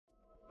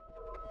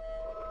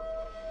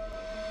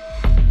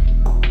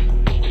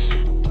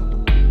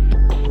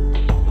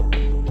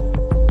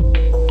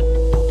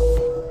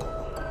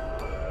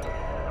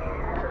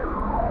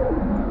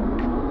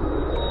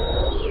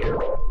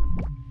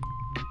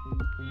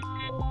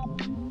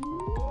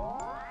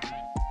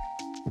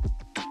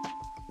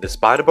The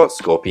SpydaBot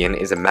Scorpion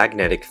is a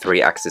magnetic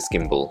 3-axis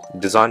gimbal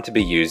designed to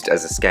be used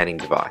as a scanning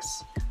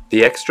device.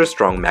 The extra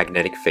strong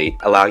magnetic feet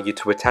allow you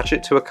to attach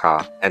it to a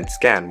car and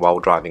scan while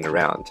driving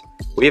around.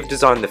 We have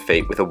designed the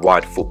feet with a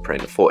wide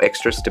footprint for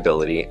extra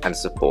stability and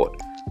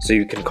support, so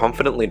you can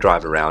confidently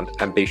drive around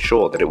and be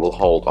sure that it will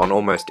hold on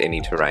almost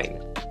any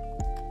terrain.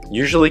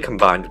 Usually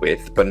combined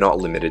with, but not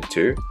limited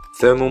to,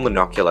 thermal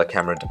monocular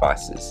camera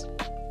devices.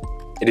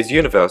 It is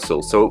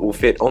universal, so it will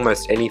fit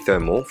almost any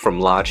thermal from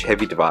large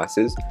heavy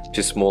devices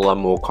to smaller,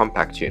 more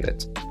compact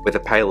units, with a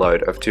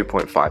payload of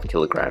 2.5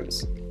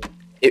 kilograms.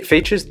 It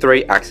features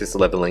 3-axis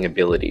leveling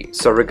ability,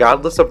 so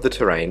regardless of the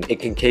terrain, it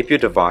can keep your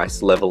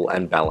device level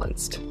and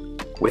balanced.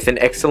 With an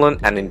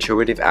excellent and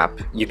intuitive app,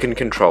 you can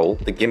control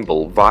the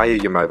gimbal via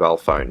your mobile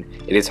phone.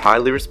 It is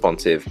highly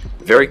responsive,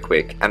 very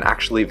quick, and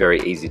actually very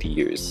easy to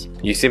use.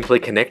 You simply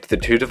connect the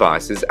two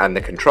devices and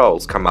the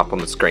controls come up on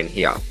the screen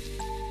here.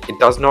 It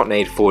does not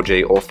need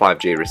 4G or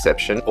 5G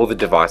reception or the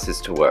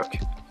devices to work.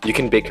 You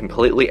can be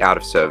completely out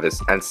of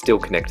service and still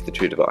connect the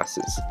two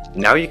devices.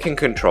 Now you can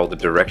control the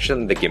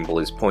direction the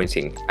gimbal is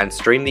pointing and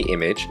stream the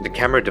image the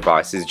camera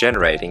device is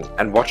generating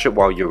and watch it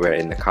while you are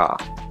in the car.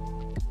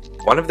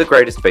 One of the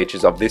greatest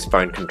features of this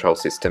phone control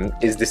system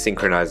is the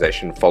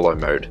synchronization follow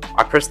mode.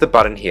 I press the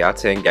button here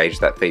to engage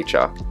that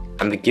feature,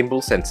 and the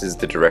gimbal senses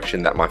the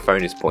direction that my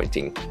phone is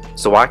pointing,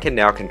 so I can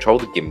now control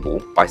the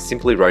gimbal by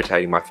simply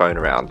rotating my phone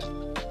around.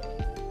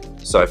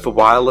 So for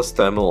wireless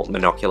thermal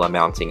monocular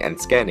mounting and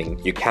scanning,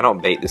 you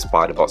cannot beat the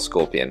SpydaBot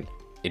Scorpion.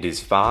 It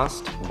is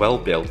fast, well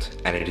built,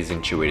 and it is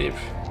intuitive.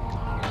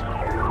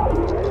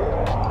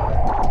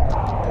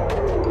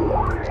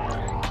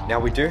 Now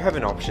we do have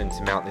an option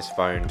to mount this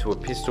phone to a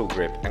pistol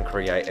grip and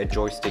create a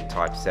joystick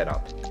type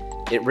setup.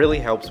 It really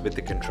helps with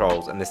the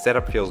controls and the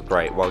setup feels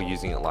great while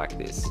using it like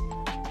this.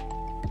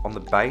 On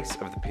the base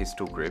of the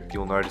pistol grip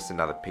you'll notice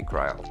another pick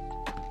rail.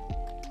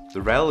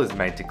 The rail is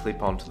made to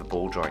clip onto the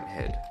ball joint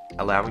head,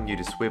 allowing you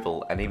to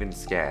swivel and even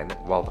scan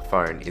while the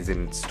phone is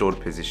in its stored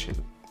position.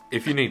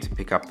 If you need to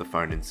pick up the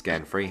phone and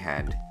scan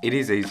freehand, it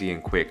is easy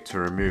and quick to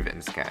remove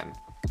and scan.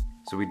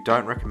 So we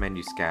don't recommend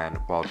you scan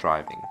while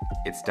driving.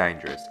 It's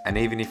dangerous, and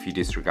even if you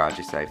disregard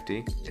your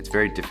safety, it's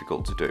very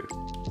difficult to do.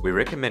 We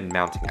recommend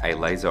mounting a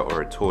laser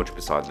or a torch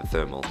beside the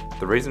thermal.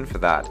 The reason for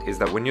that is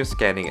that when you're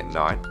scanning at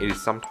night, it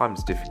is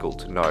sometimes difficult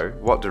to know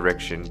what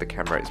direction the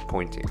camera is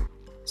pointing.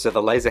 So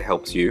the laser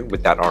helps you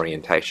with that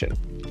orientation.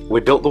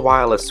 We built the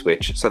wireless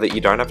switch so that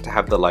you don't have to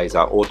have the laser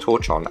or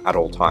torch on at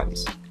all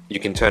times. You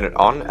can turn it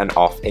on and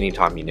off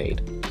anytime you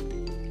need.